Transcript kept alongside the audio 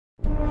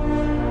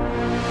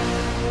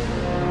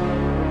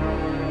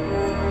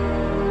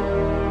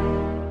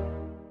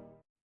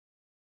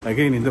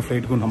Again இந்த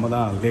ஃப்ளைட்டுக்கும் நம்ம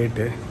தான்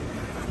லேட்டு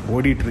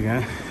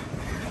ஓடிட்டுருக்கேன்.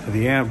 அது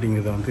ஏன்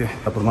அப்படிங்கிறத வந்து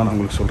அப்புறமா நான்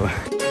உங்களுக்கு சொல்கிறேன்.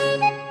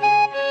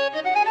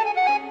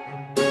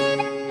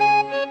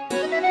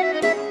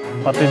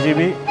 $10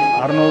 GB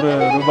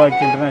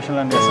 ₹600 international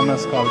and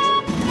SMS calls.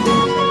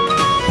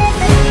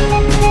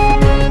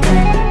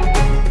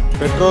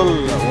 Petrol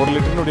 1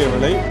 லிட்டருடைய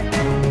விலை.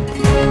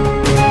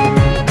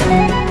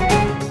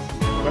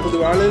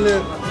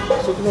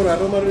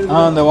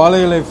 அந்த வாழை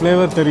இலை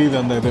ஃப்ளேவர் தெரியுது.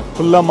 அந்த இது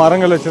ஃபுல்லாக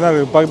மரங்கள் வச்சு தான்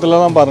இருக்குது.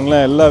 பக்கத்தில் தான்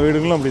பாருங்களேன், எல்லா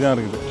வீடுகளும் அப்படி தான்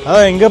இருக்குது.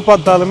 அதான் எங்கே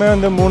பார்த்தாலுமே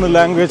வந்து 3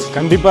 லாங்குவேஜ்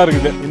கண்டிப்பாக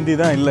இருக்குது. ஹிந்தி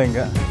தான் இல்லை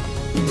இங்கே.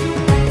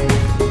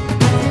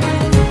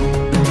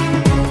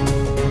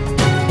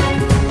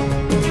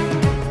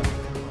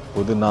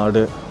 புது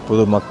நாடு,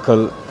 புது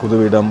மக்கள்,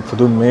 புதுவிடம்,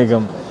 புது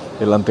மேகம்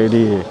எல்லாம்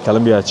தேடி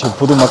கிளம்பியாச்சு.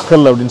 புது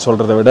மக்கள் அப்படின்னு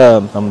சொல்கிறத விட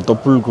நம்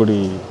தொப்புள்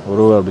கொடி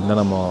உறவு அப்படின்னு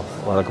தான் நம்ம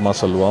வழக்கமாக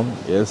சொல்லுவோம்.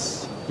 எஸ்,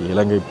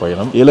 இலங்கை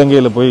பயணம்.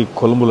 இலங்கையில் போய்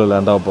கொழும்புல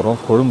லேண்ட் ஆக போகிறோம்.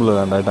 கொழும்புல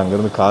லேண்ட் ஆகிட்டு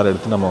அங்கேருந்து கார்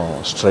எடுத்து நம்ம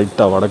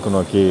ஸ்ட்ரைட்டாக வடக்கு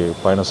நோக்கி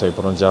பயணம் செய்ய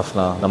போகிறோம்.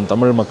 ஜாஃப்னா, நம்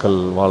தமிழ் மக்கள்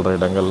வாழ்கிற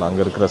இடங்கள்,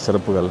 அங்கே இருக்கிற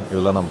சிறப்புகள்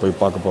இதெல்லாம் நம்ம போய்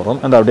பார்க்க போகிறோம்.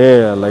 அண்ட் அப்படியே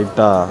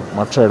லைட்டாக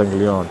மற்ற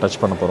இடங்களையும் டச்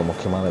பண்ண போகிறோம்,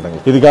 முக்கியமான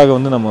இடங்கள். இதுக்காக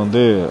வந்து நம்ம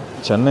வந்து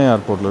சென்னை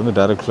ஏர்போர்ட்லேருந்து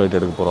டைரக்ட் ஃப்ளைட்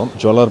எடுக்க போகிறோம்.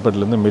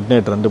 ஜோலார்பேட்லேருந்து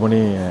மிட்நைட் 2 மணி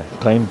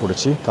ட்ரெயின்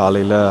பிடிச்சி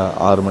காலையில்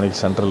 6 மணிக்கு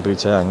சென்ட்ரல்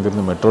ரீச் ஆகி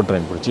அங்கேருந்து மெட்ரோ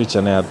ட்ரெயின் பிடிச்சி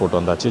சென்னை ஏர்போர்ட்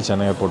வந்தாச்சு.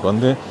 சென்னை ஏர்போர்ட்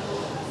வந்து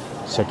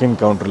செகண்ட்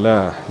கவுண்டரில்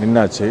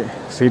நின்னாச்சு,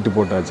 சீட்டு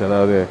போட்டாச்சு.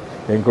 அதாவது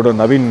என் கூட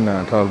நவீன்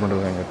ட்ராவல்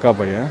பண்ணுறது எங்கள் அக்கா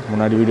பையன்.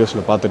 முன்னாடி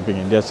வீடியோஸில்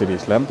பார்த்துருப்பீங்க இந்தியா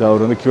சீரீஸில்.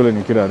 அவர் வந்து க்யூவில்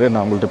நிற்கிறாரு.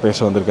 நான் உங்கள்கிட்ட பேச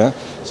வந்திருக்கேன்.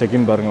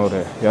 செக்இன் பாருங்கள், ஒரு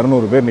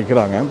 200 பேர்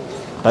நிற்கிறாங்க.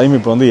 டைம்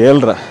இப்போ வந்து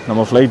 7:30.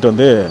 நம்ம ஃப்ளைட்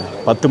வந்து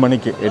 10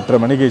 மணிக்கு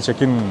 8:30 மணிக்கு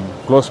செக்இன்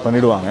க்ளோஸ்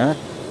பண்ணிவிடுவாங்க.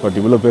 பட்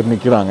இவ்வளோ பேர்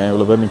நிற்கிறாங்க.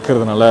 இவ்வளோ பேர்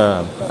நிற்கிறதுனால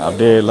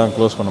அப்படியே எல்லாம்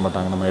க்ளோஸ் பண்ண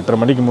மாட்டாங்க. நம்ம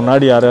 8:30 மணிக்கு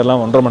முன்னாடி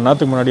யாரெல்லாம் 1.5 மணி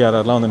நேரத்துக்கு முன்னாடி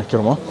யாரெல்லாம் வந்து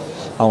நிற்கிறோமோ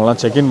அவங்களாம்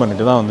செக்இன்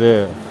பண்ணிட்டு தான் வந்து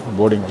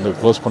போர்டிங் வந்து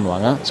க்ளோஸ்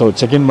பண்ணுவாங்க. ஸோ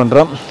செக்இன்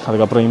பண்ணுறோம்,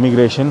 அதுக்கப்புறம்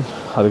இமிக்ரேஷன்,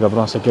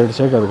 அதுக்கப்புறம் செக்யூரிட்டி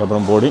செக்,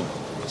 அதுக்கப்புறம் போர்டிங்.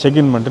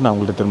 செக்இன் பண்ணிட்டு நான்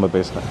உங்கள்கிட்ட திரும்ப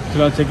பேசுகிறேன்.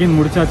 ஆக்சுவலாக செக்இன்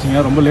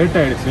முடிச்சாச்சுங்க. ரொம்ப லேட்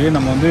ஆகிடுச்சு.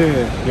 நம்ம வந்து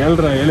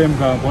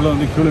 7:30 போல்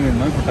வந்து க்யூவில்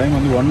நின்றோம். இப்போ டைம்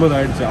வந்து 9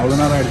 ஆகிடுச்சு. அவ்வளோ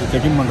நேரம் ஆகிடுச்சு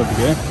செக்இன்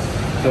பண்ணுறதுக்கு.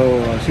 ஸோ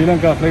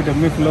ஸ்ரீலங்கா ஃப்ளைட்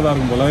எப்பவுமே ஃபுல்லாக தான்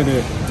இருக்கும் போல். இது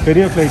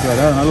பெரிய ஃப்ளைட்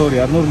வேறு, அதனால் ஒரு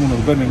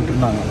 200-300 பேர்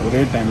நின்றுருந்தாங்க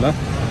ஒரே டைமில்.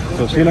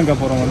 ஸோ ஸ்ரீலங்கா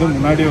போகிறவங்க வந்து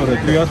முன்னாடி ஒரு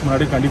 3 hours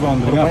முன்னாடி கண்டிப்பாக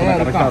வந்துருங்க, அப்போ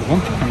கரெக்டாக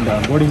இருக்கும். அந்த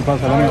போர்டிங்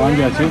பாஸ் எல்லாமே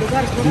வாங்கியாச்சு.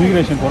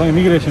 இமிக்ரேஷன் போகிறோம்.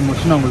 இமிக்ரேஷன்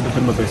முடிச்சு நான் உங்கள்கிட்ட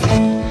திரும்ப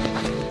பேசுகிறேன்.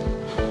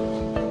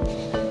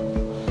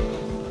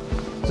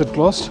 It's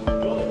closed.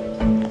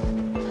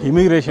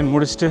 இமிக்ரேஷன்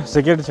முடிச்சுட்டு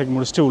செக்யூரிட்டி செக்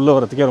முடிச்சுட்டு உள்ளே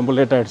வரதுக்கே ரொம்ப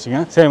லேட் ஆகிடுச்சிங்க.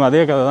 சேம்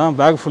அதே கதை தான்.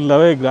 பேக்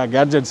ஃபுல்லாகவே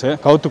கேட்ஜெட்ஸு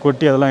கவுத்து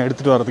கொட்டி அதெல்லாம்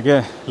எடுத்துகிட்டு வரதுக்கே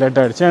லேட்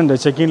ஆகிடுச்சு. அண்ட்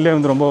செக்இன்லேயே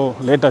வந்து ரொம்ப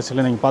லேட் ஆச்சு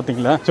இல்லை, நீங்கள்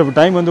பார்த்தீங்களா. ஸோ இப்போ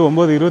டைம் வந்து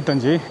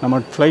 9:25.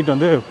 நம்ம ஃப்ளைட்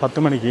வந்து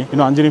 10 மணிக்கு.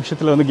 இன்னும் 5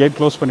 நிமிஷத்தில் வந்து கேட்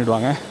க்ளோஸ்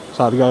பண்ணிவிடுவாங்க. ஸோ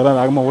அதுக்காக தான்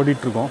வேகமாக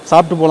ஓடிட்டுருக்கோம்.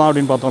 சாப்பிட்டு போகலாம்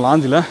அப்படின்னு பார்த்தோம்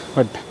லாஞ்சில்.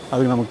 பட்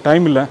அதுக்கு நமக்கு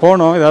டைம் இல்லை.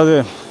 போனோம், ஏதாவது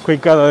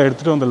குயிக்காக ஏதாவது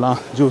எடுத்துகிட்டு வந்துடலாம்,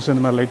 ஜூஸ்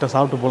இந்த மாதிரி லைட்டாக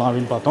சாப்பிட்டு போகலாம்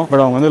அப்படின்னு பார்த்தோம்.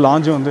 பட் அவங்க வந்து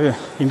லாஞ்சும் வந்து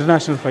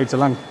இன்டர்நேஷ்னல் ஃப்ளைட்ஸ்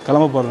எல்லாம்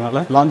கிளம்ப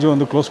போகிறதுனால லாஞ்சும்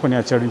வந்து க்ளோஸ்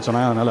பண்ணியாச்சு அப்படின்னு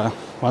சொன்னாங்க. அதனால்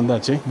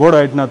வந்தாச்சு. போர்டு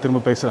ஆகிட்டு நான்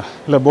திரும்ப பேசுகிறேன்,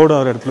 இல்லை போர்டு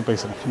ஆகிற இடத்துல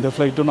பேசுகிறேன். இந்த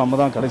ஃப்ளைட்டும் நம்ம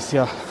தான்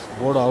கடைசியாக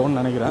போர்டு ஆகும்னு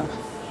நினைக்கிறேன்.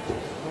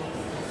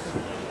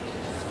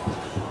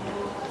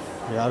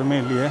 யாருமே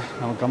இல்லையே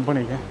நம்ம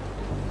கம்பெனிக்கு.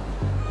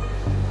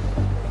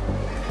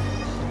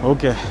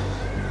 ஓகே,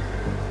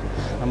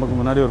 நமக்கு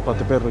முன்னாடி ஒரு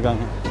 10 பேர்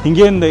இருக்காங்க.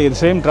 இங்கே இந்த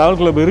சேம்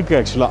ட்ராவல் கிளப் இருக்குது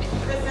ஆக்சுவலாக.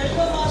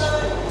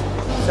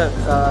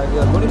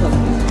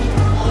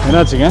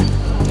 என்னாச்சுங்க?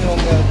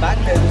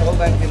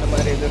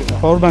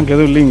 பவர் பேங்க்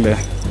எதுவும் இல்லைங்களே.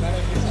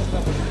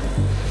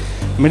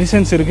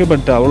 மெடிசன்ஸ் இருக்குது,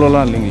 பட்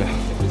அவ்வளோலாம் இல்லைங்களே.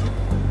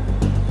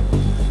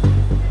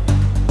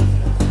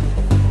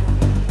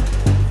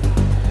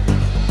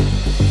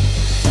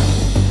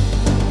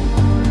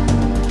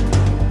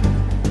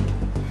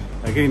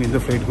 அகைன் இந்த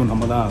ஃப்ளைட்டுக்கும்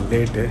நம்ம தான்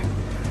லேட்டு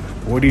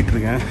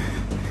ஓடிட்டுருக்கேன்.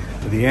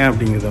 அது ஏன்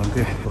அப்படிங்கிறத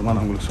வந்து அப்புறமா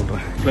நான் உங்களுக்கு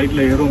சொல்கிறேன்.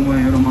 ஃப்ளைட்டில் ஏற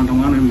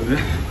மாட்டோமான்னு இருந்தது.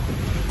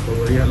 ஒரு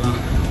வழியெல்லாம்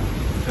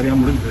சரியாக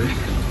முடிஞ்சது.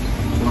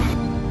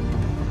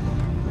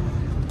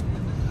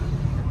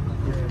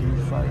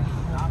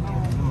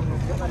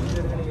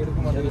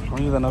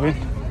 நவீன்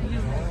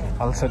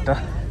ஆல் செட்டா.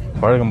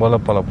 வழக்கம்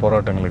போல் பல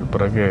போராட்டங்களுக்கு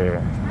பிறகு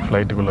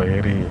ஃப்ளைட்டுக்குள்ளே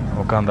ஏறி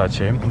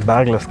உட்காந்தாச்சு.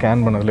 பேக்கில்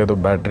ஸ்கேன் பண்ணதில் ஏதோ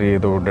பேட்ரி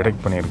ஏதோ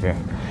டிடெக்ட் பண்ணியிருக்கு.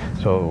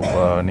 ஸோ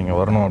நீங்கள்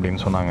வரணும்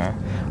அப்படின்னு சொன்னாங்க.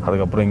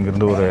 அதுக்கப்புறம்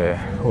இங்கேருந்து ஒரு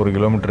 1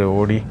 கிலோமீட்டர்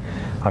ஓடி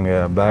அங்கே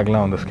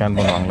பேக்லாம் வந்து ஸ்கேன்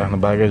பண்ணுவாங்களே, அந்த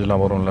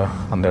பேக்கேஜ்லாம் வரும்ல,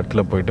 அந்த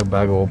இடத்துல போயிட்டு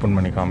பேக்கை ஓப்பன்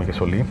பண்ணி காமிக்க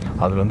சொல்லி,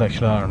 அதில் வந்து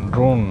ஆக்சுவலாக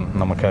ட்ரோன்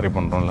நம்ம கேரி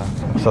பண்ணுறோம்ல,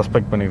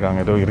 சஸ்பெக்ட்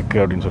பண்ணியிருக்காங்க ஏதோ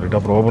இருக்குது அப்படின்னு சொல்லிட்டு.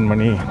 அப்புறம் ஓப்பன்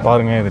பண்ணி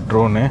பாருங்கள், இது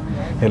ட்ரோனு,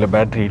 இதில்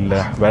பேட்ரி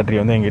இல்லை, பேட்ரி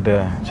வந்து எங்கிட்ட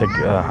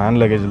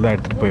ஹேண்ட் லக்கேஜில் தான்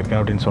எடுத்துகிட்டு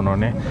போயிருக்கேன் அப்படின்னு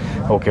சொன்னோடனே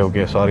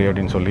ஓகே சாரி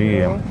அப்படின்னு சொல்லி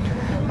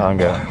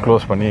அங்கே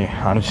க்ளோஸ் பண்ணி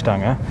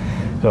அனுப்பிச்சிட்டாங்க.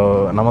 ஸோ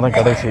நம்ம தான்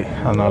கடைசி,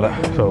 அதனால்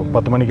ஸோ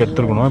 10 மணிக்கு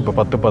எடுத்துருக்கணும். இப்போ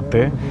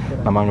 10:10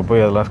 நம்ம அங்கே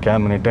போய் அதெல்லாம்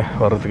ஸ்கேன் பண்ணிவிட்டு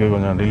வர்றதுக்கு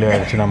கொஞ்சம் டிலே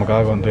ஆகிடுச்சு.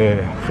 நமக்காக வந்து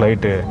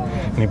ஃப்ளைட்டு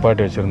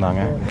நிப்பாட்டி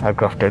வச்சுருந்தாங்க.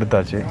 ஏர்க்ராஃப்ட்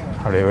எடுத்தாச்சு.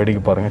 அப்படியே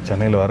வேடிக்கை பாருங்கள்.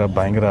 சென்னையில் வர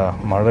பயங்கர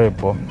மழை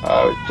இப்போது.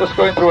 Just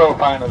going through our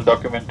final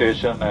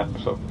documentation and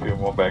so few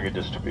more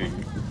baggages to be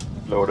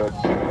loaded.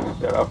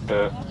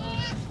 Thereafter,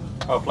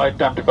 our flight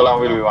time to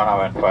Colombo will be 1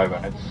 hour and 5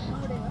 minutes.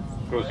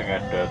 Cruising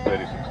at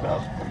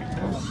 36,000 feet.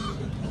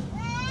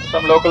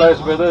 Some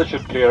localized weather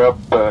should clear up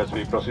as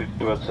we proceed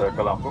towards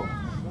Colombo.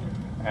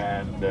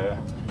 And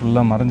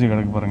ஃபுல்லாக மறைஞ்சி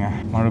கிடக்கு பாருங்க.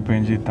 மழை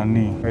பெஞ்சு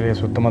தண்ணி வெளியே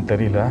சுத்தமாக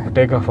தெரியல.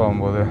 Take off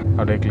ஆகும்போது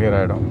அப்படியே கிளியர்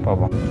ஆகிடும்.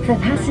 பார்ப்போம்.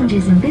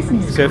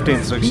 சேஃப்டி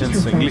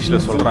இன்ஸ்ட்ரக்ஷன்ஸ்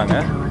இங்கிலீஷில் சொல்கிறாங்க.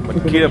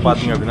 பட் கீழே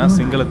பார்த்தீங்க அப்படின்னா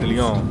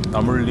சிங்களத்துலேயும்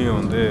தமிழ்லேயும்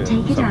வந்து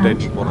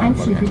சப்டைட்டில் போடுறாங்க.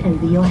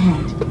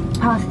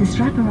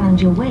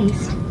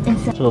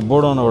 ஸோ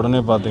போர்டான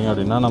உடனே பார்த்தீங்க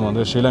அப்படின்னா நம்ம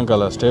வந்து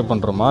ஸ்ரீலங்காவில் ஸ்டே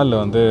பண்ணுறோமா இல்லை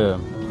வந்து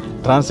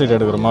டிரான்ஸ்லேட்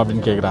எடுக்கிறோமா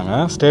அப்படின்னு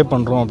கேட்குறாங்க. ஸ்டே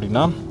பண்ணுறோம்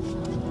அப்படின்னா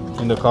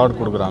இந்த கார்டு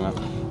கொடுக்குறாங்க.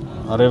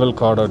 அரைவல்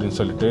கார்டு அப்படின்னு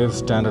சொல்லிட்டு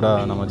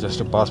ஸ்டாண்டர்டாக நம்ம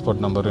ஜஸ்ட்டு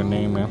பாஸ்போர்ட் நம்பரு,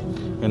 நேமு,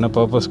 என்ன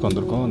பர்பஸ்க்கு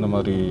வந்திருக்கோம் இந்த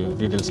மாதிரி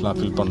டீட்டெயில்ஸ்லாம்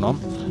ஃபில் பண்ணோம்.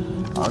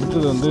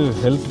 அடுத்தது வந்து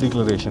ஹெல்த்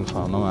டிக்ளரேஷன்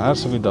ஃபார்ம். நம்ம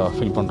ஏர் சுவிதா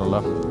ஃபில் பண்ணுறோம்ல,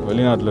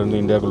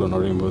 வெளிநாட்டிலேருந்து இந்தியாவுக்குள்ளே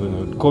நுழையும் போது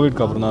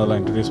கோவிட்க்கு அப்புறம் தான்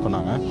அதெல்லாம் இன்ட்ரடியூஸ்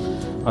பண்ணாங்க.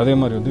 அதே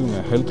மாதிரி வந்து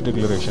இவங்க ஹெல்த்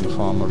டிக்ளரேஷன்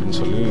ஃபார்ம் அப்படின்னு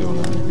சொல்லி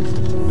இவங்க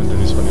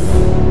இன்ட்ரடியூஸ்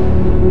பண்ணியிருக்காங்க.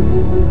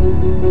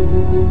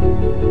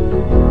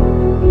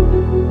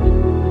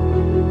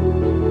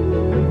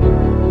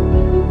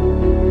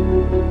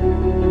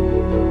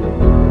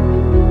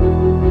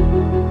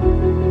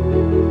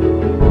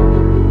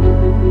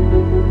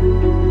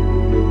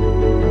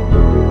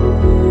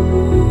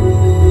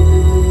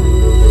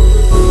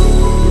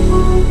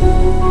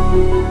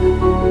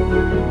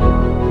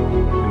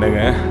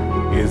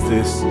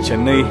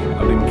 சென்னை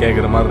அப்படின்னு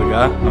கேட்குற மாதிரி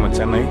இருக்கா? நம்ம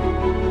சென்னை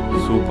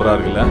சூப்பராக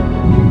இருக்குல்ல?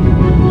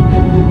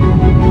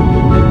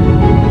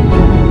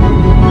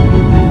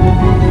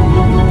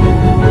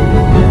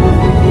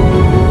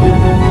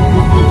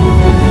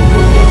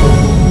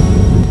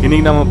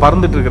 இன்றைக்கி நம்ம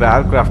பறந்துட்டு இருக்கிற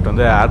ஏர்க்ராஃப்ட்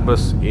வந்து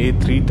ஏர்பஸ்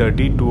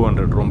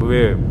A330-200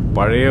 ரொம்பவே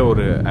பழைய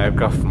ஒரு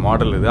ஏர்க்ராஃப்ட்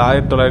மாடல். இது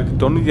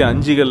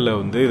 1995களில்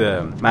வந்து இதை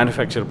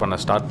மேனுஃபேக்சர் பண்ண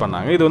ஸ்டார்ட்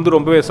பண்ணாங்க. இது வந்து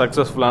ரொம்பவே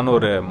சக்ஸஸ்ஃபுல்லான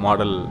ஒரு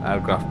மாடல்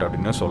ஏர்க்ராஃப்ட்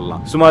அப்படின்னு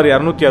சொல்லலாம். சுமார்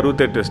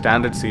 268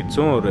 ஸ்டாண்டர்ட்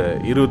சீட்ஸும் ஒரு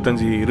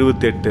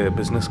 25-28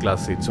 பிஸ்னஸ்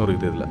கிளாஸ் சீட்ஸும்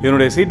இருக்குது. இதில்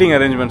இதனுடைய சீட்டிங்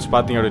அரேஞ்ச்மெண்ட்ஸ்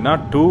பார்த்தீங்க அப்படின்னா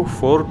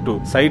 2-4-2,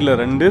 சைடில்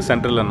 2,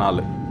 சென்டரில்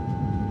 4.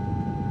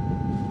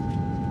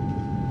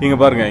 இங்கே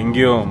பாருங்கள்,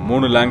 இங்கேயும்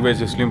 3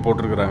 லாங்குவேஜஸ்லையும்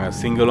போட்டிருக்கிறாங்க.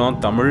 சிங்களம்,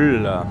 தமிழ்,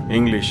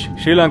 இங்கிலீஷ்.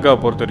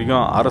 ஸ்ரீலங்காவை பொறுத்த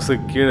வரைக்கும் அரசு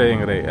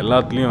கீழேங்கிற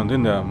எல்லாத்துலேயும்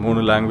வந்து இந்த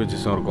 3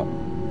 லாங்குவேஜஸும் இருக்கும்.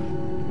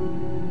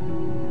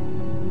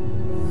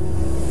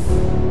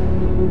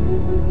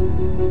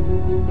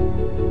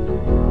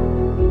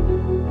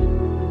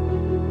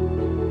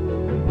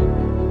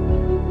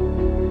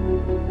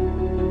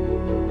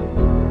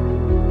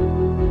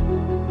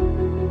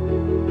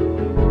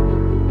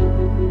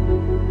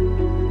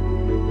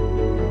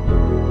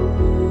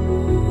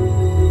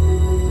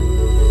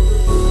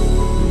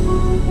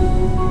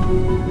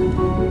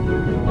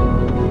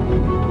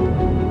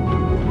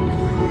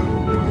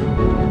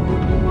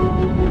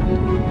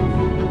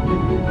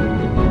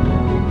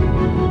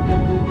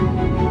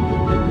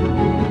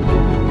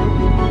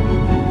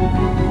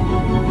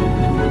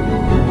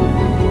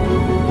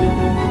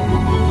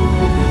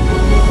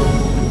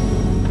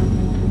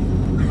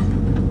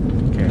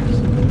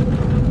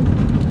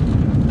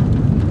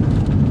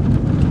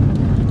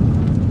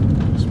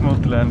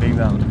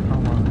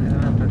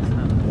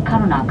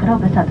 කරුණාකර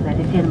ඔබ සතු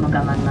වැඩි සියලුම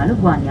ගමන් මළු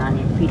ගුවන්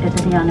යානයෙන්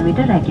පිටතට යන විට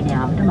රැගෙන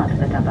යාමට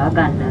මතක තබා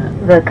ගන්න.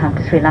 Welcome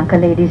to Sri Lanka,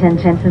 ladies and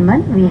gentlemen.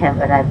 We have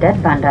arrived at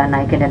Bandar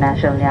Naik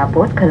International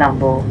Airport,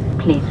 Colombo.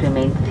 Please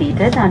remain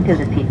seated until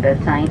the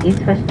seatbelt sign is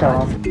switched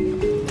off.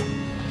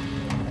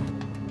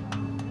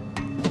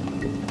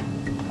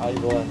 Hi,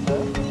 Goan,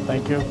 sir.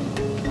 Thank you.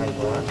 Hi,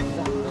 Goan.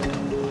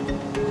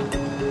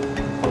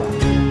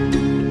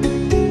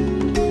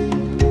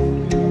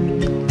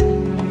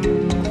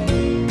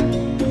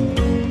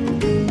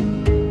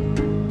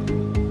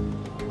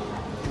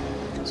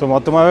 So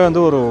மொத்தமாகவே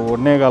வந்து ஒரு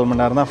 1.25 மணி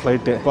நேரம் தான்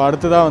flight. இப்போ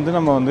அடுத்ததாக வந்து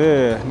நம்ம வந்து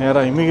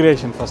நேராக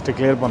இமிக்ரேஷன் ஃபஸ்ட்டு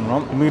கிளியர்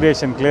பண்ணணும்.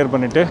 இமிக்ரேஷன் கிளியர்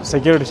பண்ணிவிட்டு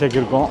செக்யூரிட்டி செக்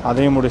இருக்கும்,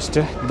 அதையும்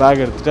முடிச்சுட்டு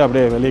பேக் எடுத்துகிட்டு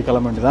அப்படியே வெளியே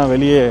கிளம்ப வேண்டியது தான்.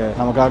 வெளியே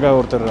நமக்காக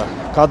ஒருத்தர்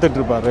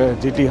காத்துட்ருப்பார்,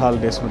 ஜிடி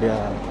ஹாலிடேஸ்னுடைய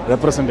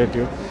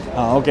ரெப்ரசன்டேட்டிவ்.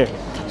 ஓகே,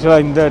 ஸோ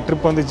இந்த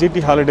ட்ரிப் வந்து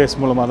ஜிடி ஹாலிடேஸ்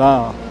மூலமாக தான்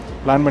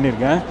பிளான்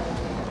பண்ணியிருக்கேன்.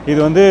 இது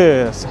வந்து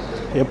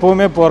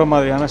எப்போவுமே போகிற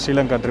மாதிரியான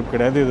ஸ்ரீலங்கா ட்ரிப்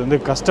கிடையாது. இது வந்து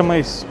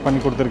கஸ்டமைஸ்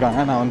பண்ணி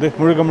கொடுத்துருக்காங்க. நான் வந்து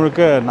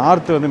முழுக்க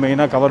நார்த்து வந்து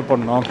மெயினாக கவர்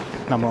பண்ணணும்.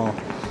 நம்ம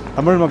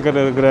தமிழ் மக்கள்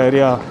இருக்கிற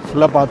ஏரியா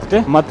ஃபுல்லாக பார்த்துட்டு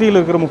மத்தியில்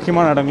இருக்கிற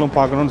முக்கியமான இடங்களும்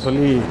பார்க்கணுன்னு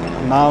சொல்லி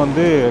நான்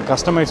வந்து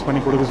கஸ்டமைஸ் பண்ணி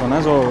கொடுக்க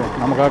சொன்னேன். ஸோ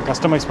நமக்காக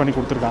கஸ்டமைஸ் பண்ணி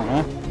கொடுத்துருக்காங்க.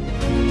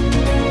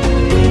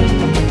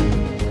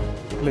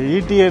 இல்லை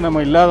ETA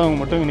நம்ம இல்லாதவங்க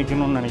மட்டும்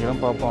நிற்கணும்னு நினைக்கிறேன்.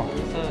 பார்ப்போம்.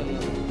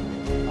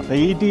 அந்த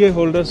ETA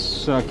holders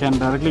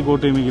can directly go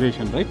to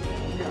immigration, right?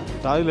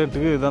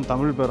 டாய்லெட்டுக்கு இதுதான்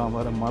தமிழ் பேராம்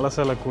பாரு,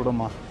 மலசல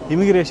கூடமா.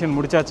 இமிக்ரேஷன்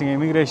முடிச்சாச்சுங்க.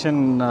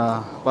 இமிக்ரேஷன்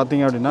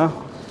பார்த்தீங்க அப்படின்னா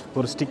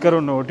ஒரு ஸ்டிக்கர்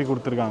ஒன்று ஒட்டி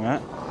கொடுத்துருக்காங்க.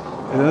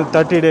 இது வந்து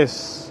 30 days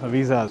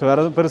வீசா. ஸோ வேறு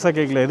எதுவும் பெருசாக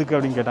கேட்கல. எதுக்கு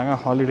அப்படின்னு கேட்டாங்க.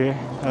 ஹாலிடே,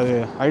 அது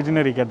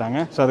ஐட்டினரி கேட்டாங்க.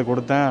 ஸோ அதை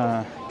கொடுத்தேன்,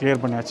 கிளியர்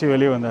பண்ணியாச்சு,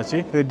 வெளியே வந்தாச்சு.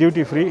 இது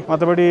டியூட்டி ஃப்ரீ.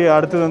 மற்றபடி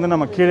அடுத்தது வந்து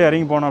நம்ம கீழே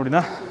இறங்கி போனோம்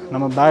அப்படின்னா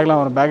நம்ம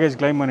பேக்லாம் ஒரு பேக்கேஜ்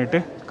கிளைம் பண்ணிவிட்டு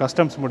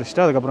கஸ்டம்ஸ்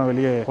முடிச்சுட்டு அதுக்கப்புறம்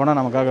வெளியே போனால்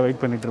நமக்காக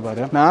வெயிட் பண்ணிட்டு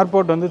இருப்பாரு. நான்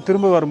ஏர்போர்ட் வந்து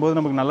திரும்ப வரும்போது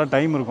நமக்கு நல்ல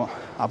டைம் இருக்கும்.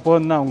 அப்போது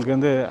வந்து நான் உங்களுக்கு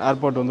வந்து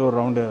ஏர்போர்ட் வந்து ஒரு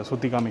ரவுண்டு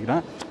சுற்றி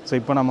காமிக்கிறேன். ஸோ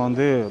இப்போ நம்ம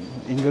வந்து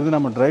இங்கேருந்து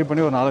நம்ம ட்ரைவ்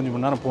பண்ணி ஒரு 4-5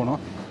 மணி நேரம் போகணும்.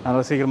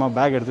 நல்லா சீக்கிரமாக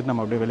பேக் எடுத்துகிட்டு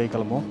நம்ம அப்படியே வெளியே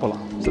கிளம்புவோம்,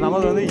 போகலாம். ஸோ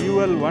நமக்கு வந்து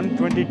UL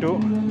 122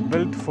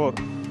 பெல்ட் 4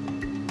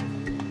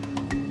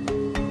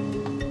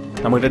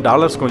 நம்மகிட்ட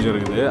டாலர்ஸ் கொஞ்சம்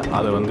இருக்குது,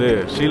 அதை வந்து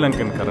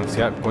ஸ்ரீலங்கன்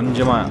கரன்சியாக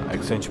கொஞ்சமாக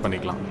எக்ஸ்சேஞ்ச்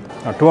பண்ணிக்கலாம்.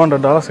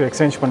 $200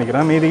 எக்ஸ்சேஞ்ச்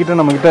பண்ணிக்கிறேன். மீதிக்கிட்ட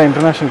நம்மக்கிட்ட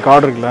இன்டர்நேஷ்னல்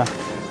கார்டு இருக்குல்ல,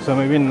 ஸோ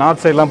மேபி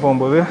நார்த் சைட்லாம்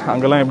போகும்போது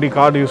அங்கெல்லாம் எப்படி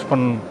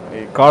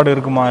கார்டு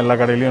இருக்குமா எல்லா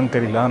கடையிலையும்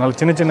தெரியல. அதனால்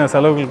சின்ன சின்ன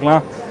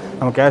செலவுகளுக்கெலாம்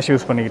நம்ம கேஷ்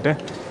யூஸ் பண்ணிக்கிட்டு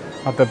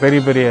மற்ற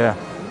பெரிய பெரிய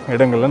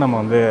இடங்களில் நம்ம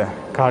வந்து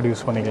கார்டு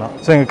யூஸ் பண்ணிக்கலாம்.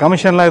 ஸோ எங்கள்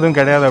கமிஷன்லாம் எதுவும்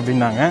கிடையாது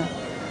அப்படின்னாங்க.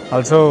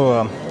 ஆல்சோ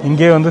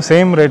இங்கே வந்து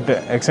சேம் ரேட்டு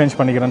எக்ஸ்சேஞ்ச்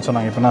பண்ணிக்கிறேன்னு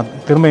சொன்னாங்க. இப்போ நான்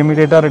திரும்ப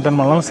இமீடியட்டாக ரிட்டர்ன்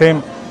பண்ணாலும்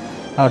சேம்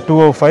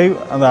 $205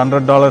 அந்த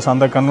 $100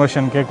 அந்த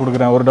கன்வர்ஷனுக்கே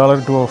கொடுக்குறேன்.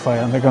 $1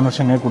 $205 அந்த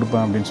கன்வர்ஷனே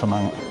கொடுப்பேன் அப்படின்னு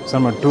சொன்னாங்க. ஸோ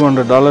நம்ம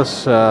 $200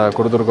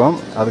 கொடுத்துருக்கோம்.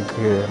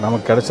 அதுக்கு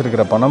நமக்கு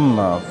கிடச்சிருக்கிற பணம்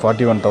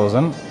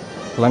 41,000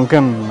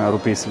 லங்கன்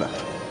ருப்பீஸில்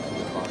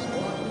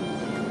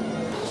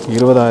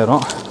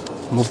 20,000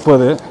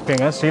 30.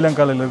 ஓகேங்க,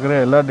 ஸ்ரீலங்காவில் இருக்கிற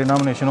எல்லா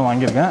டினாமினேஷனும்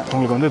வாங்கியிருக்கேன்.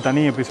 உங்களுக்கு வந்து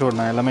தனி எபிசோட்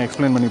நான் எல்லாமே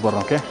எக்ஸ்பிளைன் பண்ணி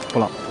போடுறேன். ஓகே,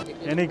 போகலாம்.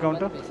 எனி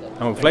கவுண்டர்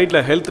நம்ம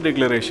ஃப்ளைட்டில் ஹெல்த்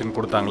டிக்ளரேஷன்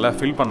கொடுத்தாங்களா,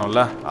 ஃபில்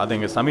பண்ணோம்ல, அதை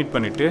இங்கே சப்மிட்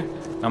பண்ணிவிட்டு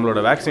நம்மளோட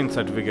வேக்சின்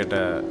சர்டிஃபிகேட்டை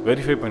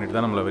வெரிஃபை பண்ணிவிட்டு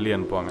தான் நம்மளை வெளியே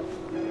அனுப்புவாங்க.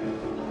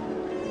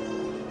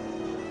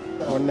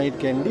 1 night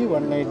candy,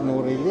 1 night no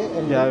really.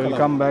 And I will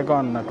come back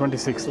on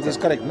 26th. This is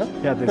correct, no?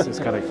 Yeah, this is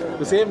correct.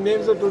 The same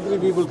names of 2-3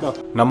 people come.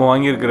 நம்ம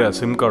வாங்கியிருக்கிற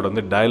சிம் கார்டு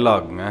வந்து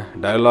டயலாக்ங்க.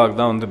 டயலாக்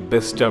தான் வந்து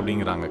பெஸ்ட்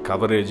அப்படிங்கிறாங்க,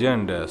 coverage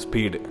and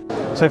speed.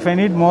 So if I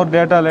need more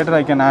data later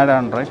I can add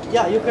on, right?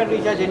 Yeah, you can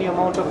recharge any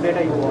amount of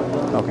data you want.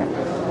 Okay.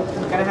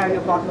 Can I have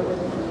your passport?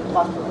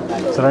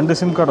 So 2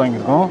 sim card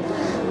வாங்கியிருக்கோம்.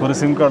 ஒரு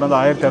sim card வந்து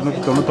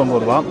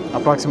 $1299,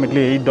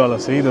 approximately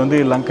 $8. இது வந்து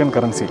Lankan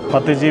currency.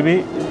 10 GB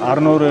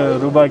 600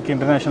 ரூபாய்க்கு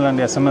international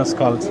and SMS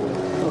calls,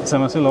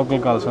 SMS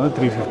local calls வந்து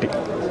 350.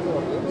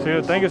 So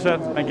thank you sir.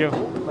 Thank you.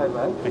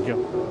 Thank you.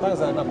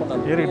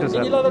 ஏறிக்கிட்டு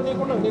sir.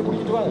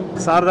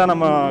 Sir தான்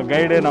நம்ம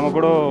கைடு, நம்ம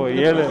கூட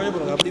 7.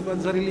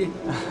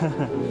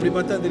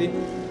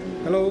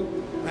 Hello,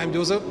 I am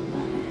Joseph.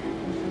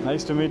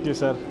 Nice to meet you,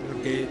 sir.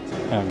 Okay.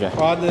 Okay.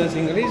 Father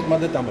English,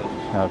 mother Tamil.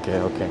 Okay,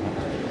 okay.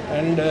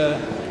 And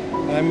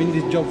I am in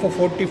this job for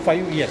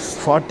 45 years.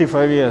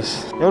 45 years.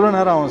 எவ்வளோ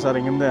நேரம் ஆகும் sir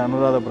இங்கேருந்து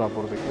அனுராதபுரா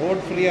போகிறதுக்கு?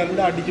 ரோட் ஃப்ரீயாக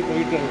இருந்து அடிச்சு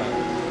போயிட்டு இருந்தாங்க.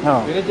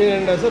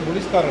 விரைச்சேண்டா சார்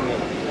போலீஸ்காரங்க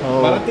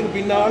மரத்துக்கு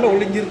பின்னால்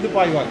ஒளிஞ்சிருந்து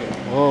பாய்வாங்க.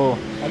 ஓ,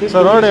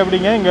 சார் ரோடு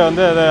எப்படிங்க இங்கே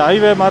வந்து அது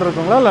ஹைவே மாதிரி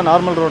இருக்குங்களா இல்லை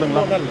நார்மல்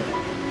ரோடுங்களா?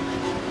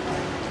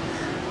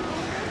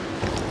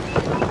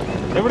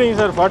 எப்படிங்க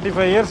சார்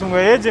 45 இயர்ஸ்?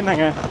 உங்கள் ஏஜ்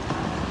என்னங்க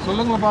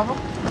சொல்லுங்களேன்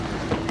பார்ப்போம்.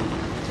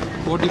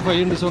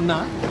 45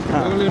 சொன்னால்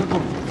எவ்வளோ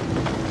இருக்கும்?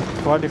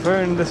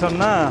 45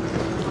 சொன்னால்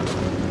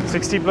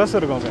 60+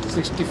 இருக்கும் சார்.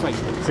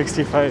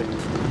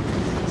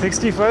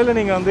 65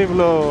 நீங்கள் வந்து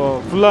இவ்வளோ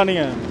ஃபுல்லாக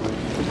நீங்கள்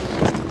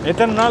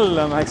எத்தனை நாள்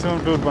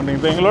மேக்ஸிமம் டூர் பண்ணுறீங்க?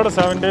 இப்போ எங்களோட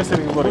 7 days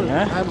இருக்க போகிறீங்க.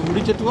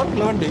 முடிச்சிட்டு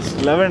 11 days.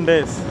 11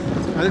 days.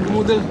 அதுக்கு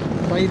முதல்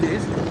 5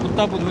 days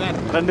புத்தா புது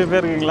வேன். 2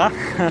 பேர் இருக்கீங்களா?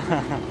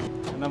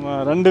 நம்ம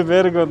 2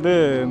 பேருக்கு வந்து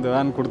இந்த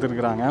வேன்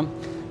கொடுத்துருக்குறாங்க.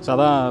 ஸோ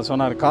அதான்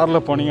சொன்னார்,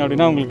 காரில் போனீங்க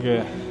அப்படின்னா உங்களுக்கு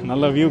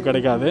நல்ல வியூ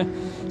கிடைக்காது.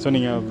 ஸோ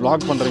நீங்கள்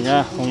வ்ளாக் பண்ணுறீங்க,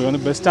 உங்களுக்கு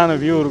வந்து பெஸ்ட்டான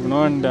வியூ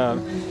இருக்கணும் அண்ட்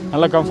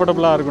நல்லா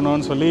கம்ஃபர்டபுளாக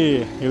இருக்கணும்னு சொல்லி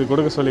இது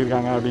கொடுக்க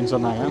சொல்லியிருக்காங்க அப்படின்னு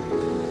சொன்னாங்க.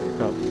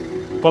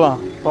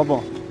 போகலாம்,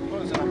 பார்ப்போம்.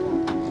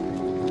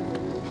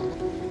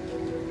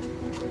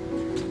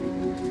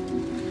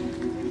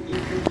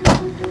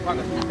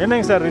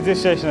 என்னங்க சார்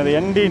ரிஜிஸ்ட்ரேஷன்? அது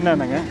என்டின்னா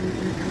என்னங்க?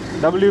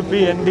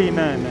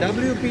 WPNDன்னா என்ன?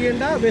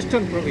 WPNடா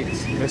வெஸ்டர்ன்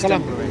ப்ரொவின்ஸ்.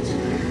 Western province.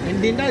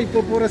 என்டின்னா இப்போ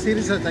போகிற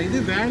சீரிஸ் தான். இது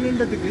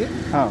வேன்ன்றதுக்கு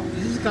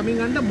this is coming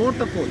under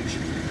motor coach.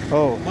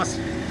 O, bus.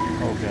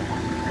 Okay.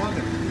 வாங்க.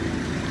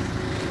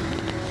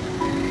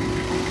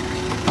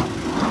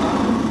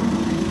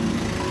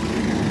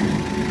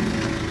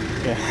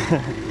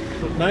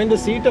 நான் இந்த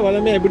சீட்டை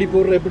வளமையாக எப்படி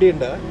போடுறேன்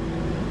எப்படின்னா,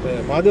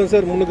 மாதவன்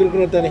சார் முன்னுக்கு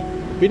இருக்கிறோம் தானே,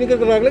 பின்னுக்கு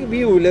இருக்கிறாங்களுக்கு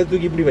வியூ இல்லை,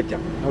 தூக்கி இப்படி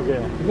வச்சான். ஓகே.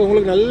 இப்போ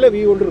உங்களுக்கு நல்ல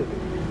வியூ ஒன்று இருக்கு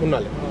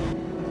முன்னால்.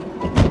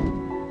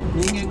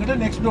 நீங்கள் எங்கிட்ட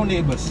நெக்ஸ்ட் டோர்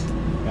நேபர்ஸ்.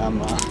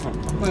 ஆமாம்.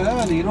 இப்போ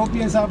அது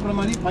யூரோப்பியன் சாப்பிட்ற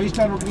மாதிரி 5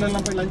 ஸ்டார்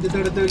ஹோட்டலெல்லாம் போய் லஞ்சத்தை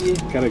எடுத்து வைக்கி.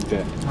 கரெக்டு.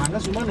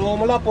 நாங்கள் சும்மா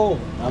நார்மலாக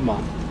போவோம்.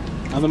 ஆமாம்,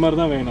 அந்த மாதிரி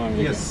தான் வேணும்.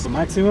 எஸ்,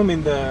 மேக்ஸிமம்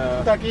இந்த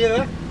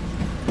தாக்கியதை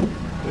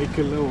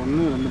வெஹிக்கிளில் 1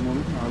 2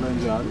 3 4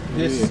 5 6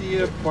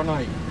 தேசிய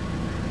பனாய்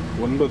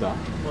 9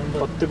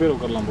 10 பேர்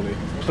உட்காரலாம் போல.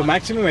 ஸோ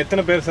மேக்ஸிமம்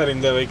எத்தனை பேர் சார்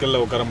இந்த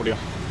வெஹிக்கிளில் உட்கார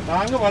முடியும்?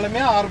 நாங்கள்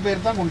வளமையாக 6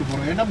 பேர் தான் கொண்டு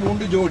போகிறோம். ஏன்னா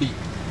 3 ஜோடி.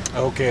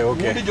 ஓகே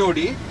ஓகே, 3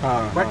 ஜோடி.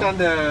 பட்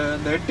அந்த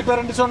 8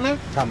 பேர் சொன்னேன்.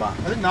 ஆமாம்,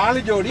 அது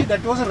 4 ஜோடி.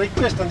 தட் வாஸ் a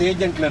request அந்த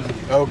ஏஜென்ட்ல இருந்து.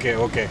 Okay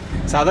okay.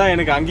 ஸோ அதான்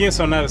எனக்கு அங்கேயும்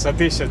சொன்னார்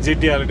Satish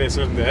GT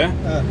ஹாலிடேஸ்லேருந்து,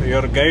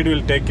 your guide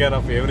will take care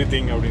of every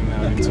thing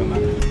அப்படின்னு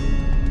சொன்னாங்க.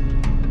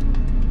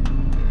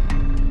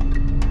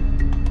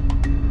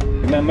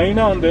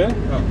 மெயினாக வந்து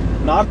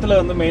நார்த்தில்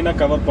வந்து மெயினாக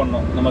கவர்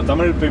பண்ணோம் நம்ம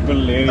தமிழ் பீப்புள்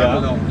ஏரியா.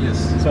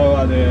 ஸோ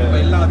அது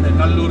எல்லாம் அந்த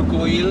நல்லூர்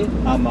கோயில்.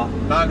 ஆமாம்,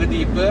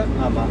 நாகதீப்.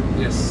 ஆமாம்,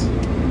 எஸ்.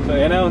 ஸோ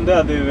ஏன்னா வந்து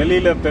அது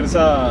வெளியில்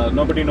பெருசாக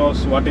nobody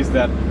knows what is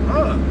there.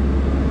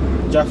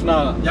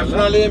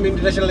 ஜஃப்னாலே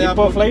international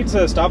இப்போ ஃப்ளைட்ஸ்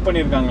ஸ்டாப்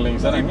பண்ணியிருக்காங்க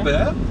இல்லைங்க சார்? இப்போ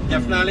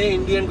ஜஃப்னாலே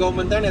இந்தியன்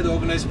கவர்மெண்ட் தான் இதை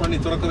ஆர்கனைஸ் பண்ணி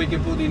திறக்க வைக்க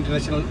போகுது,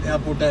 இன்டர்நேஷனல்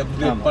ஏர்போர்ட்டை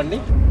அப்கிரேட் பண்ணி.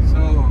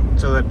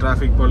 ஸோ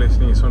டிராஃபிக் போலீஸ்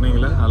நீங்கள்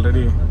சொன்னீங்களே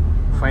ஆல்ரெடி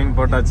ஃபைன்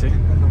போட்டாச்சு.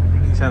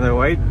 சரி, அந்த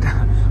ஒயிட்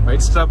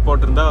ஸ்ட்ராப்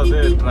போட்டிருந்தா அது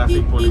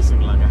டிராஃபிக்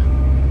போலீஸுங்களாங்க.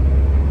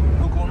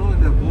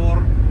 இந்த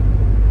போர்,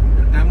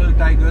 தமிழ்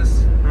டைகர்ஸ்,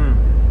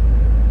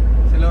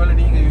 லெவலில்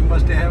நீங்கள் you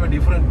must have a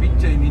different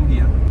picture in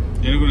India.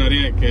 எனக்கு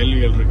நிறைய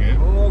கேள்விகள் இருக்கு.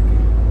 ஓகே,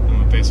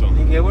 நம்ம பேசுவோம்.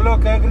 நீங்கள் எவ்வளோ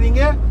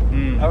கேட்குறீங்க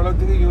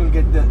அவ்வளோத்துக்கு யூ வில்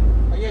கெட் த.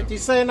 ஐயா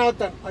திஸ்ஸா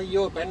நவத்தன்.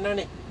 ஐயோ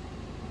பெண்ணானே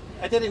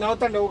சரி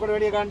நவத்தன் உங்களோட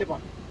வெளியே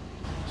காண்டிப்பான்.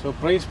 ஸோ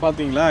ப்ரைஸ்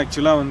பார்த்தீங்களா,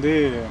 ஆக்சுவலாக வந்து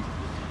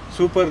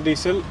சூப்பர்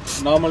டீசல்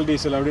நார்மல்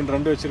டீசல் அப்படின்னு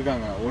ரெண்டு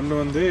வச்சுருக்காங்க. ஒன்று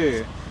வந்து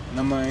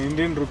நம்ம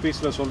இந்தியன்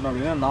ருப்பீஸில் சொல்லணும்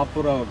அப்படின்னா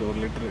 40 ரூபா வருது ஒரு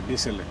லிட்டரு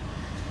டீசல்.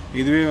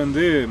 இதுவே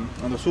வந்து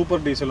அந்த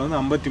சூப்பர் டீசல் வந்து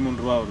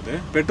 53 ரூபா வருது.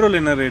 பெட்ரோல்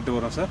என்ன ரேட்டு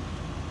வரும் சார்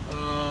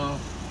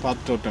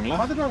பார்த்துட்டு வரட்டுங்களா?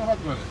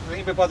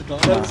 நீங்கள் போய்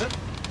பார்த்துட்டோம் சார்.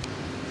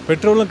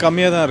 பெட்ரோலும்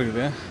கம்மியாக தான்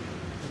இருக்குது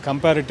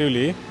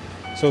கம்பேரிட்டிவ்லி.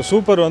 ஸோ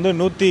சூப்பர் வந்து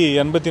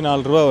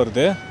 184 ரூபா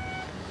வருது.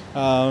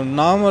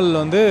 நார்மல்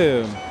வந்து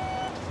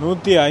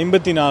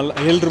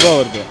 157 ரூபா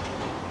வருது.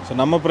 ஸோ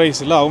நம்ம ப்ரைஸ்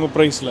இல்லை, அவங்க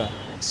ப்ரைஸில்.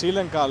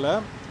 ஸ்ரீலங்காவில்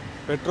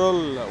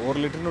பெட்ரோல் ஒரு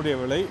லிட்டருனுடைய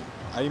விலை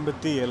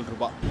 57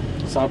 ரூபா.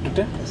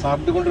 சாப்பிட்டு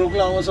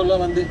கொண்டிருக்கலாம். அவங்க சொல்ல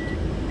வந்து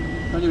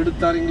கொஞ்சம்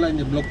எடுத்தாருங்களா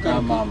இந்த பிளாக்?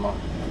 ஆமாம் ஆமாம்,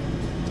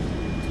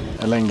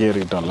 எல்லாம் இங்கே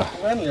இருக்கட்டும்ல.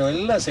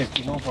 எல்லாம்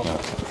சேஃப்டி, நோ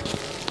ப்ராப்ளம்.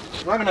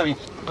 வாங்க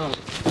நவீன்.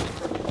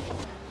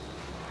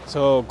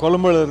 ஸோ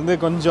கொழும்புலேருந்து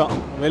கொஞ்சம்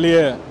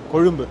வெளியே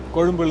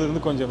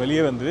கொழும்புலேருந்து கொஞ்சம்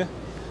வெளியே வந்து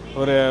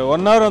ஒரு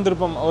 1 hour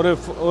வந்திருப்போம்.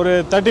 ஒரு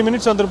 30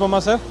 minutes வந்திருப்போமா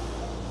சார்?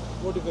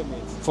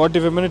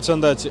 45 minutes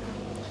வந்தாச்சு.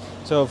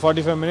 ஸோ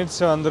 45 minutes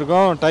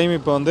வந்திருக்கோம். டைம்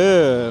இப்போ வந்து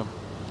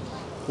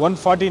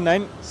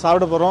 1:49.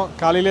 சாப்பிட போகிறோம்.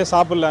 காலையிலே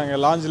சாப்பிட்ல, அங்கே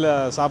லாஞ்சில்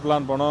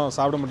சாப்பிட்லான்னு போனோம்,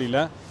 சாப்பிட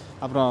முடியல.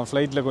 அப்புறம்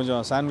ஃப்ளைட்டில்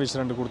கொஞ்சம் சாண்ட்விச்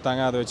 2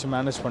 கொடுத்தாங்க, அதை வச்சு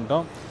மேனேஜ்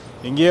பண்ணிட்டோம்.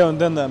 இங்கேயே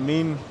வந்து அந்த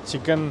மீன்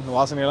சிக்கன்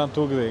வாசனையெல்லாம்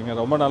தூக்குது. இங்கே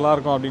ரொம்ப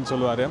நல்லாயிருக்கும் அப்படின்னு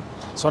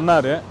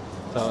சொன்னார்.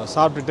 ஸோ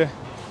சாப்பிட்டுட்டு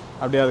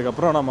அப்படியே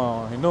அதுக்கப்புறம் நம்ம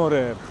இன்னும் ஒரு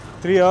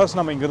 3 hours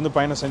நம்ம இங்கேருந்து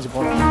பயணம் செஞ்சு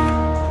போனோம்.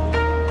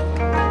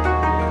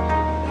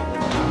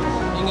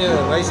 நீங்கள்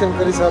ரைஸ் அண்ட்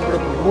கறி சாப்பிட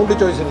 3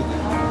 சாய்ஸ் இருக்குது.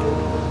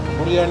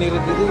 பிரியாணி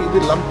இருக்குது, இது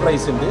லம்ப்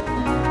ரைஸ் உண்டு.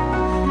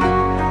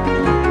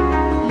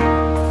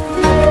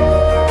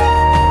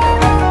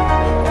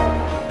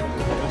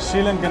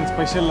 ஸ்ரீலங்கன்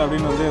ஸ்பெஷல்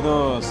அப்படின்னு வந்து ஏதோ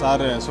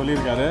சார்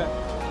சொல்லியிருக்காரு.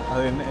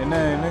 அது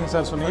என்னங்க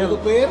சார் சொன்னீங்க? அது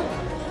பேர்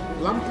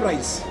லம்ப்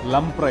ரைஸ்.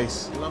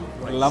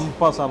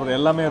 லம்பாக சாப்பிட்றது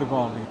எல்லாமே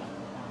இருக்கும் அப்படி.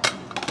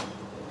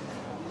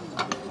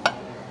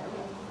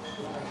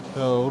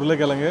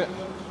 உருளைக்கிழங்கு,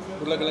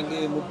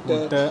 முட்டை,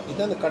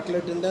 இதுதான் அந்த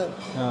கட்லெட்டுன்னா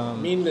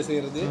மீனில்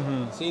செய்கிறது.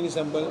 சீனி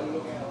சம்பல்,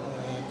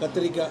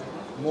 கத்திரிக்காய்,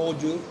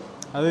 மோஜு,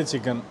 அது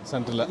சிக்கன்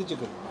சென்டரில்.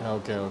 Chicken.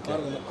 Okay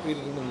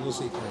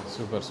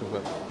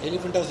super.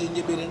 Elephant house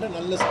இஞ்சி பிரியாணி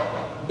நல்ல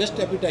பெஸ்ட்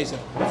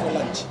அப்பிடைசர் ஃபார்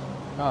லஞ்ச்.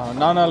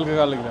 நான்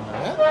ஆல்கஹாலிக்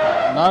தானே?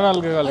 நான்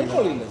alcoholic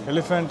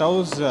elephant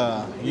house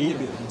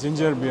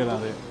ginger pier,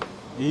 அது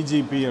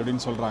EGP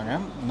அப்படின்னு சொல்கிறாங்க.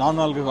 நான்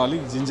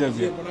ஆல்கஹாலிக் ஜிஞ்சர்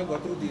பியர்.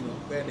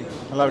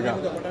 நல்லா இருக்கா?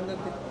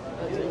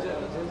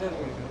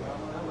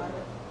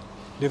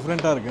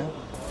 டிஃப்ரெண்ட்டாக இருக்கு.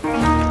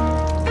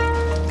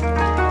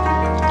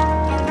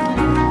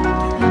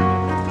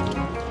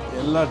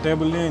 எல்லா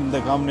டேபிள்லேயும் இந்த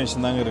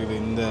காம்பினேஷன் தாங்க இருக்குது.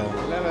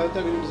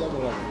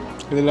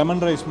 இது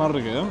லெமன் ரைஸ் மாதிரி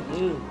இருக்குது.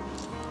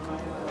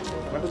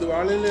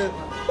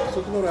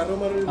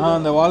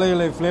 அந்த வாழை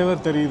இலை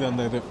ஃப்ளேவர் தெரியுது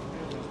அந்த இது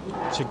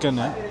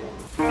சிக்கனு.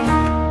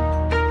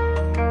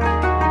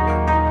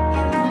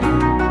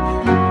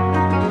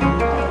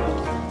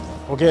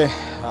 ஓகே,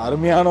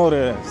 அருமையான ஒரு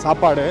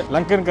சாப்பாடு.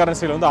 லங்கன்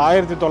கரன்சியில் வந்து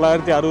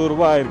 1960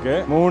 ரூபா ஆயிருக்கு.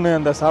 3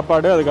 அந்த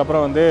சாப்பாடு,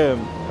 அதுக்கப்புறம் வந்து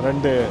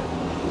 2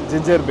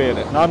 ஜிஞ்சர்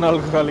பியர், நான்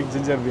ஆல்கஹாலிக்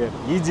ஜிஞ்சர் பியர்,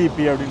 EGP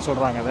அப்படின்னு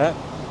சொல்கிறாங்க. அதை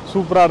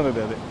சூப்பராக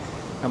இருந்தது. அது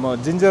நம்ம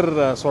ஜிஞ்சர்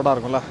சோடா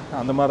இருக்கும்ல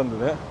அந்த மாதிரி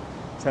இருந்தது.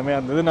 செம்மையாக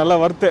இருந்தது, நல்லா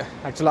வர்த்து.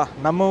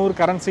 ஆக்சுவலாக நம்ம ஊர்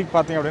கரன்சிக்கு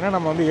பார்த்திங்க அப்படின்னா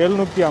நம்ம வந்து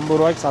 750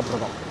 ரூபாய்க்கு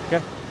சாப்பிட்ருக்கோம். ஓகே,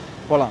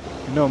 போகலாம்.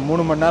 இன்னும்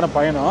 3 மணி நேரம்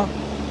பயணம்.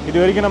 இது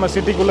வரைக்கும் நம்ம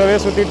சிட்டிக்குள்ளவே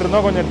சுற்றிட்டு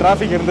இருந்தோம். கொஞ்சம்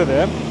டிராஃபிக் இருந்தது.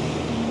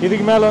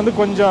 இதுக்கு மேலே வந்து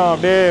கொஞ்சம்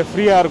அப்படியே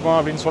ஃப்ரீயாக இருக்கும்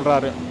அப்படின்னு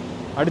சொல்கிறாரு.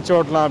 அடிச்சு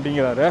ஓட்டலாம்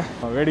அப்படிங்கிறாரு.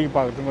 வேடிக்கை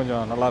பார்க்குறதுக்கு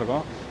கொஞ்சம்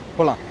நல்லாயிருக்கும்.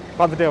 போகலாம்,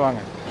 பார்த்துட்டே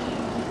வாங்க.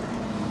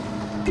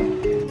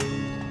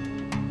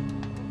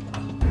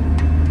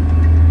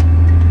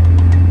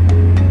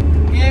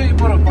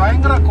 இப்போ ஒரு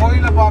பயங்கர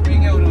கோயிலை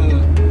பார்ப்பீங்க, ஒரு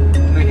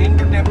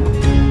Hindu temple.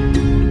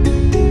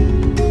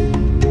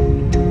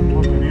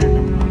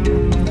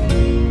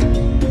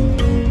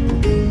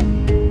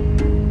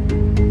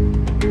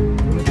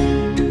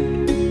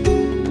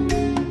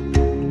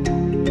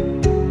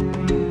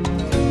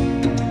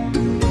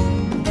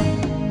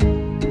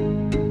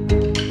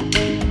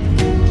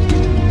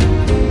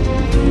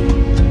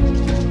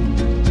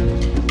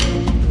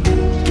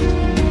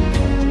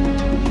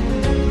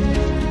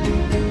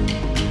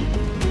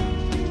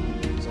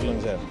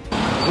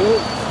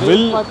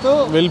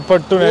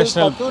 வில்பட்டு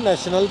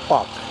national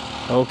park.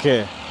 Okay,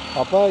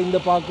 அப்போ இந்த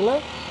பார்க்கில்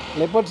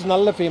லெப்பர்ட்ஸ்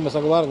நல்ல ஃபேமஸ்.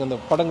 அங்கே பாருங்க அந்த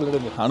படங்கள்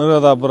எடுங்க.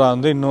 அனுராதாபுரம்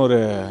வந்து இன்னும் ஒரு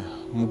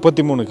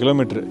 33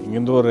 கிலோமீட்டர்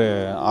இங்கேருந்து ஒரு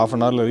 1/2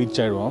 an hourல ரீச்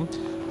ஆகிடுவோம்.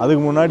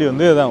 அதுக்கு முன்னாடி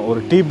வந்து அதான் ஒரு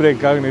டீ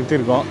பிரேக்காக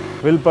நிறுத்தியிருக்கோம்.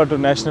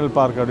 வில்பட்டு நேஷ்னல்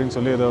பார்க் அப்படின்னு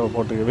சொல்லி ஏதோ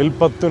போட்டிருக்கு.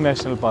 வில்பத்து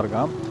நேஷ்னல்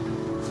பார்க்காக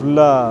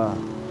ஃபுல்லாக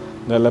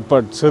இந்த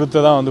லெப்பர்ட்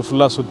சிறுத்தை தான் வந்து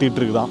ஃபுல்லாக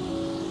சுற்றிட்டு இருக்குதான்.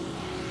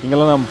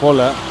 இங்கெல்லாம் நம்ம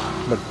போகல.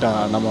 பட்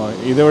நம்ம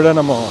இதை விட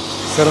நம்ம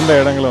சிறந்த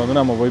இடங்களை வந்து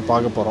நம்ம போய்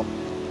பார்க்க போகிறோம்.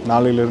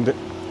 நாளையிலேருந்து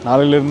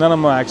தான்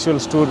நம்ம ஆக்சுவல்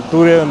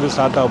டூரே வந்து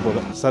ஸ்டார்ட் ஆக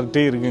போதும். சார்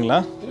டீ இருக்குங்களா?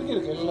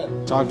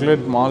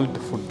 Chocolate malt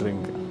food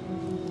drink.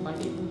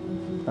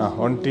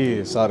 One tea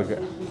சாருக்கு.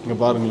 இங்கே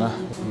பாருங்களேன்,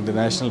 இந்த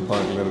நேஷ்னல்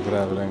பார்க்கில் இருக்கிற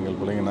விலங்குகள்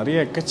பிள்ளைங்க நிறைய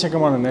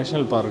எக்கச்சக்கமான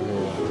நேஷ்னல் பார்க்கு.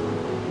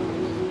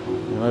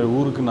 இந்த மாதிரி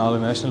ஊருக்கு 4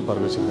 நேஷ்னல்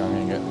பார்க் வச்சுருக்காங்க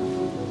இங்கே.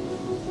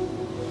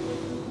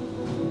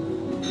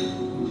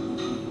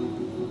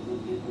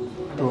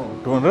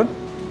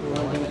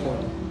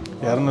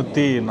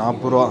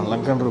 $240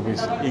 லங்கன்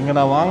ருபீஸ். இங்கே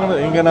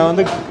நான்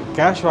வந்து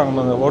கேஷ்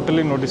வாங்கணும். அந்த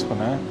ஹோட்டல்லையும் நோட்டீஸ்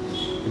பண்ணேன்.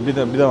 இப்படி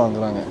தான்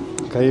வாங்குறாங்க,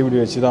 கைப்பிடி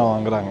வச்சு தான்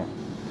வாங்குறாங்க.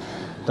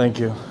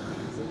 தேங்க்யூ.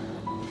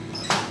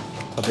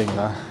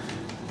 பார்த்தீங்களா,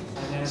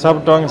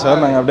 சாப்பிட்டு வாங்க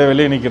சார். நாங்கள் அப்படியே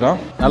வெளியே நிற்கிறோம்.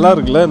 நல்லா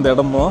இருக்குல்ல இந்த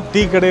இடமும்.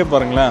 டீ கடையே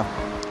பாருங்களேன்,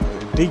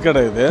 டீ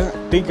கடை இது.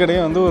 டீ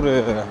கடையே வந்து ஒரு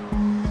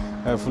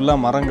ஃபுல்லாக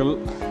மரங்கள்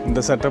இந்த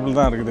செட்டப்பில்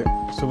தான் இருக்குது.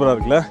 சூப்பராக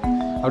இருக்குல்ல.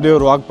 அப்படியே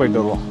ஒரு வாக்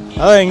போயிட்டு வருவோம்.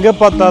 அதான் எங்கே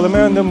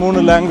பார்த்தாலுமே வந்து 3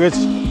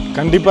 லாங்குவேஜ்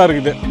கண்டிப்பாக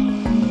இருக்குது.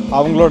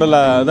 அவங்களோட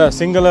அதான்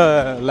சிங்கள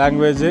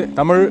லாங்குவேஜ்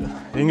தமிழ்,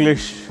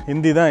 இங்கிலீஷ்,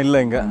 ஹிந்தி தான் இல்லை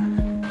இங்கே.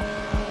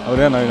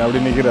 அவரே நான் அப்படி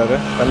நிற்கிறாரு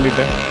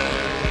தள்ளிட்டு.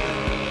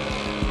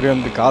 அப்படியே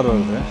வந்து கார்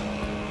வருது.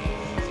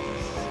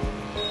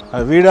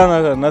 அது வீடா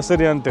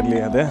நர்சரியான்னு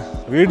தெரியலையே. அது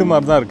வீடு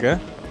மாதிரி தான் இருக்குது.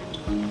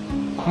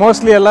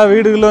 மோஸ்ட்லி எல்லா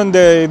வீடுகளும்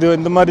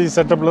இந்த மாதிரி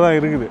செட்டப்பில் தான்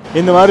இருக்குது.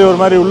 இந்த மாதிரி ஒரு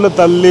மாதிரி உள்ளே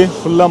தள்ளி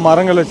ஃபுல்லாக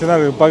மரங்கள் வச்சு தான்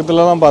இருக்குது.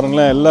 பக்கத்தில் தான்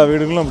பாருங்களேன், எல்லா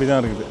வீடுகளும் அப்படி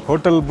தான் இருக்குது.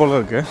 ஹோட்டல் போல்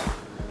இருக்குது.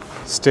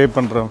 ஸ்டே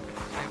பண்ணுறோம்.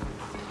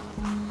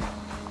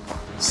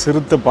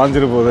 சிறுத்தை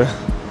பாஞ்சிட்டு போகுது.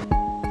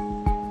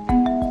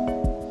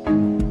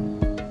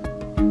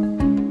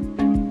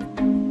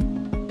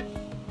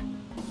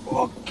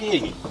 ஓகே.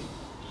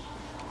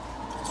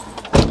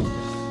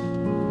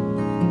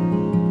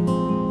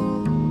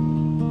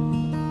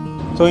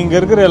 ஸோ இங்கே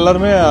இருக்கிற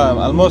எல்லாருமே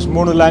ஆல்மோஸ்ட்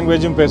 3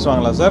 லாங்குவேஜும்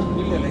பேசுவாங்களா சார்?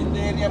 இல்லை இந்த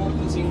ஏரியா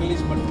மட்டும்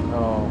சிங்கிலீஷ்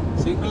பண்ணுறோம்.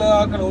 சிங்கள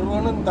ஆக்கள்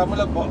ஒருவனும்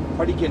தமிழை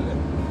படிக்கல.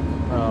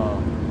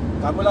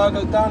 தமிழ்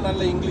ஆக்கள் தான்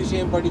நல்ல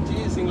இங்கிலீஷையும் படித்து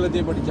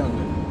சிங்களத்தையும் படித்தாங்க.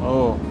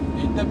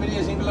 எந்த பெரிய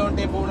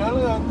சிங்களவன்ட்டே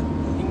போனாலும்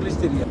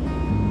இங்கிலீஷ் தெரியாது.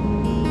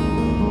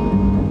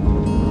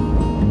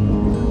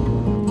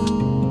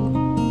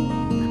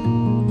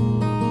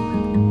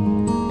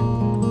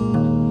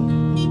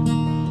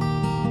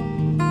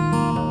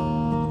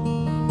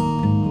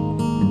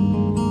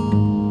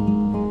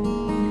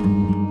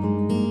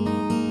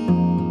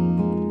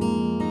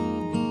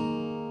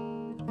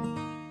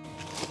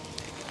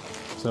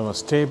 ஸோ நம்ம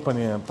ஸ்டே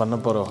பண்ண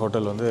போகிற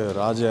ஹோட்டல் வந்து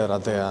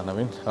ராஜரதயா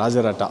நவீன்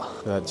ராஜரட்டா.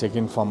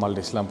 செக்இன்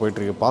ஃபார்மாலிட்டிஸ்லாம்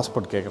போயிட்டுருக்கு.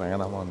 பாஸ்போர்ட் கேட்குறாங்க.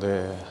 நம்ம வந்து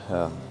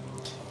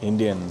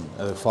இந்தியன்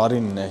அது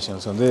ஃபாரின்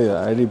நேஷனல்ஸ் வந்து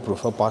ஐடி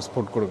ப்ரூஃபாக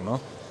பாஸ்போர்ட்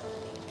கொடுக்கணும்.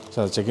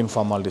 ஸோ செக்இன்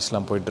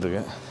ஃபார்மாலிட்டிஸ்லாம்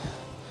போயிட்டுருக்கு.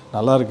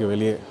 நல்லாயிருக்கு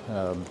வெளியே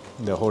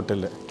இந்த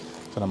ஹோட்டலு.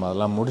 ஸோ நம்ம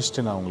அதெல்லாம்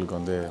முடிச்சுட்டு நான் உங்களுக்கு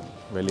வந்து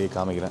வெளியே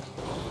காமிக்கிறேன்.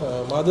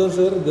 Madhav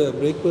sir, the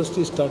breakfast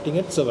is starting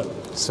at 7.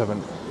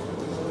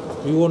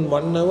 You want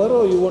 1 hour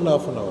or you want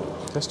half an hour?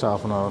 Just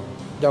half an hour.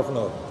 Half an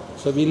hour.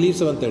 So we leave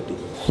 7:30.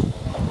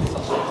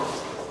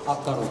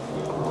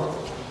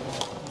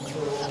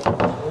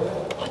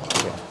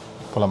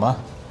 போலாமா?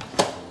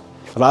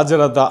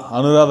 ராஜரதா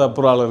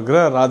அனுராதபுராவில் இருக்கிற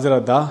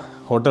ராஜரதா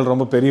ஹோட்டல்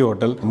ரொம்ப பெரிய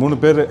ஹோட்டல். 3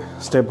 பேர்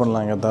ஸ்டே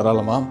பண்ணலாங்க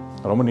தாராளமாக.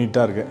 ரொம்ப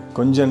நீட்டாக இருக்குது.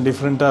 கொஞ்சம்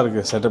டிஃப்ரெண்ட்டாக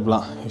இருக்குது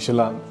செட்டப்லாம்.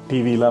 யூஸ்வலாக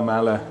டிவிலாம்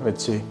மேலே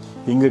வச்சு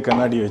இங்கே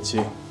கண்ணாடி வச்சு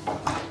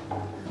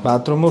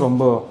பாத்ரூமும்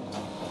ரொம்ப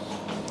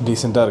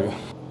டீசெண்டாக இருக்குது.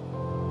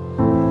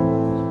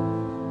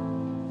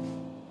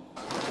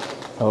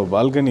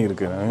 பால்கனி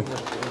இருக்குது.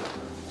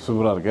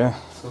 சூப்பராக இருக்கு.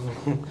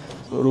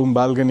 Room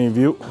balcony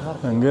view.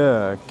 அங்கே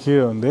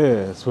கீழே வந்து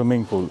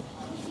ஸ்விம்மிங் பூல்.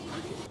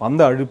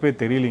 அந்த அழுப்பே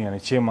தெரியலைங்க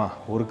நிச்சயமாக.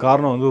 ஒரு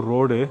காரணம் வந்து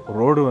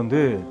ரோடு வந்து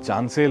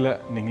சான்ஸே இல்லை.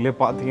 நீங்களே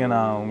பார்த்தீங்க,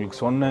 நான் உங்களுக்கு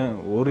சொன்னேன்,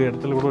 ஒரு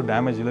இடத்துல கூட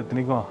டேமேஜ் இல்லை.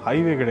 திணிக்கும்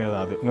ஹைவே கிடையாது.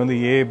 அது இங்கே வந்து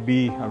A, B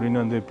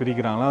அப்படின்னு வந்து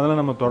பிரிக்கிறாங்களா.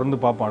 அதெல்லாம் நம்ம தொடர்ந்து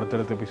பார்ப்போம்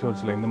அடுத்தடுத்த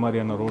எபிசோட்ஸில். இந்த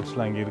மாதிரியான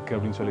ரோட்ஸ்லாம் இங்கே இருக்குது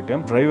அப்படின்னு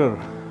சொல்லிட்டு. டிரைவர்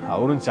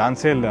அவரும்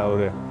சான்ஸே இல்லை.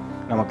 அவர்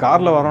நம்ம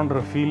காரில்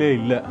வரோன்ற ஃபீலே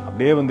இல்லை.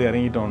 அப்படியே வந்து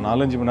இறங்கிட்டோம்.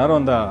 4-5 மணி நேரம்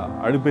அந்த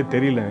அழுப்பே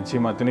தெரியல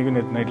நிச்சயமாக. தினைக்கும்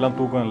நேற்று நைட்லாம்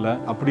தூக்கம் இல்லை.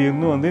 அப்படி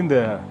இருந்தும் வந்து இந்த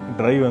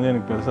டிரைவ் வந்து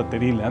எனக்கு பெருசாக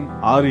தெரியல.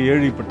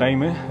 6-7 இப்போ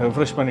டைமு.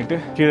 ரெஃப்ரெஷ் பண்ணிவிட்டு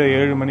கீழே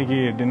 7 மணிக்கு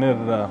டின்னர்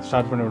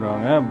ஸ்டார்ட் பண்ணி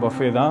விடுவாங்க.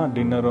 பஃபே தான்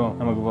டின்னரும்.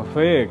 நமக்கு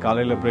பஃபே,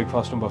 காலையில்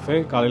பிரேக்ஃபாஸ்ட்டும் பஃபே.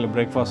 காலையில்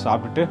பிரேக்ஃபாஸ்ட்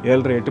சாப்பிட்டுட்டு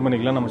 7:30-8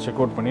 மணிக்கெலாம் நம்ம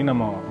செக் அவுட் பண்ணி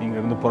நம்ம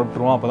இங்கேருந்து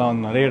புறப்பட்டுருவோம். அப்போ தான்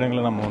வந்து நிறைய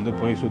இடங்களை நம்ம வந்து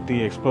போய் சுற்றி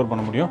எக்ஸ்ப்ளோர்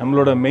பண்ண முடியும்.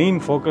 நம்மளோட மெயின்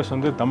ஃபோக்கஸ்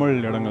வந்து தமிழ்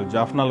இடங்கள்.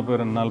 ஜாஃப்னால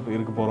போய் 2 நாள்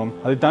இருக்க போகிறோம்.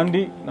 அதை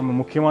தாண்டி நம்ம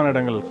முக்கியமான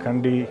இடங்கள் கண்டி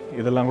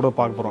இதெல்லாம் கூட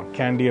பார்க்க போகிறோம்.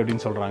 கேண்டி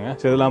அப்படின்னு சொல்கிறாங்க.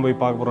 ஸோ இதெல்லாம் போய்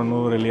பார்க்க போகிறோம்.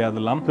 நூறு இல்லையா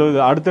அதெல்லாம். ஸோ இது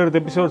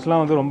அடுத்தடுத்த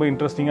எபிசோட்ஸ்லாம் வந்து ரொம்ப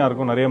இன்ட்ரெஸ்டிங்காக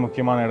இருக்கும். நிறைய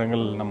முக்கியமான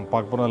இடங்கள் நம்ம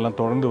பார்க்க போகிறோம். அதெல்லாம்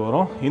தொடர்ந்து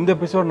வரும். இந்த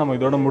எபிசோட் நம்ம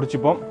இதோட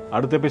முடிச்சுப்போம்.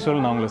 அடுத்த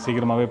எபிசோட் நான் உங்களை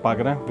சீக்கிரமாகவே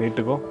பார்க்குறேன்.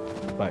 Way2go.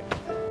 Bye.